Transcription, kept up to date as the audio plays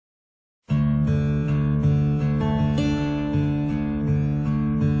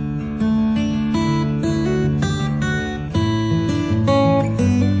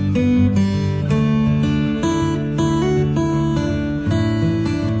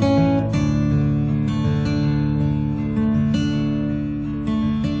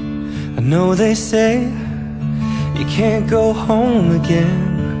I know they say you can't go home again.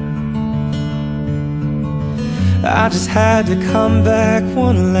 I just had to come back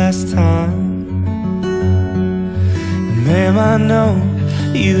one last time. And ma'am, I know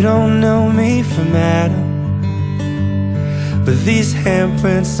you don't know me from Adam, but these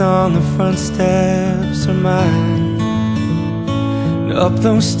handprints on the front steps are mine. And up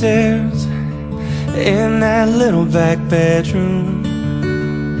those stairs in that little back bedroom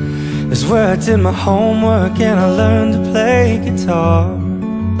is where I did my homework and I learned to play guitar.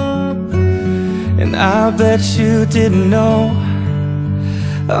 And I bet you didn't know,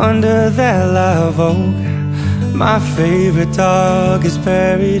 under that live oak, my favorite dog is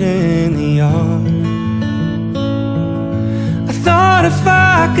buried in the yard. I thought if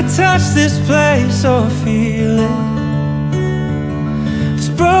I could touch this place or feel it, this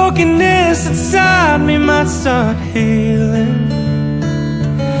brokenness inside me might start healing.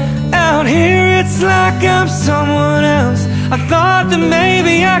 Out here it's like I'm someone else. I thought that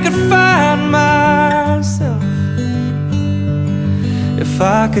maybe I could find myself if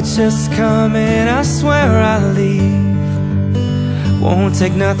I could just come in. I swear I'll leave. Won't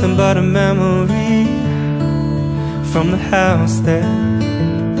take nothing but a memory from the house that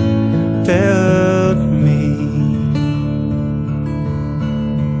built me.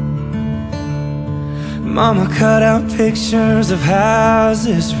 Mama cut out pictures of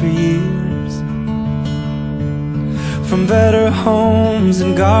houses for years, from Better Homes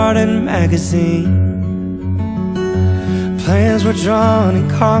and Garden magazine. Plans were drawn in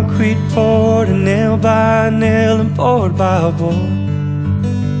concrete poured, and nail by nail and board by board.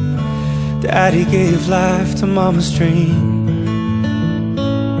 Daddy gave life to Mama's dream.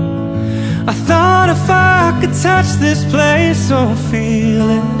 I thought if I could touch this place or feel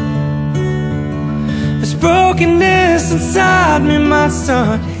it, this brokenness inside me might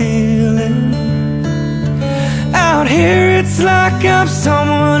start healing. Out here it's like I'm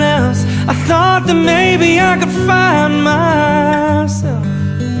someone else. I thought that maybe I could find myself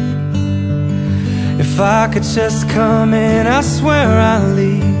if I could just come in. I swear I'll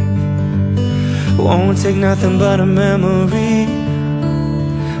leave. Won't take nothing but a memory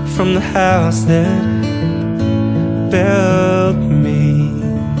from the house that built me.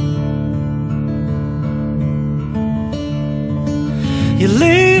 You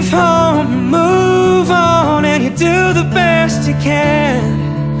leave home, you move on, and you do the best you can.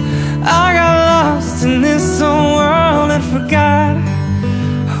 I got lost in this old world and forgot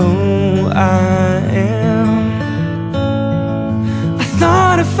who I am. I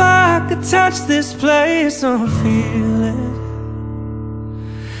thought if I could touch this place or feel it,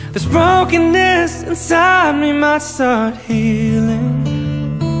 this brokenness inside me might start healing.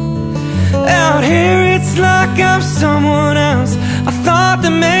 Out here it's like I'm someone else. I thought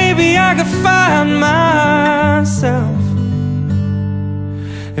that maybe I could find myself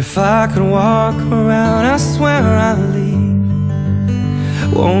if I could walk around. I swear I'll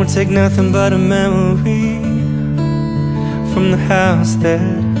leave. Won't take nothing but a memory from the house that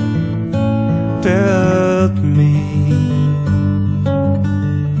built me.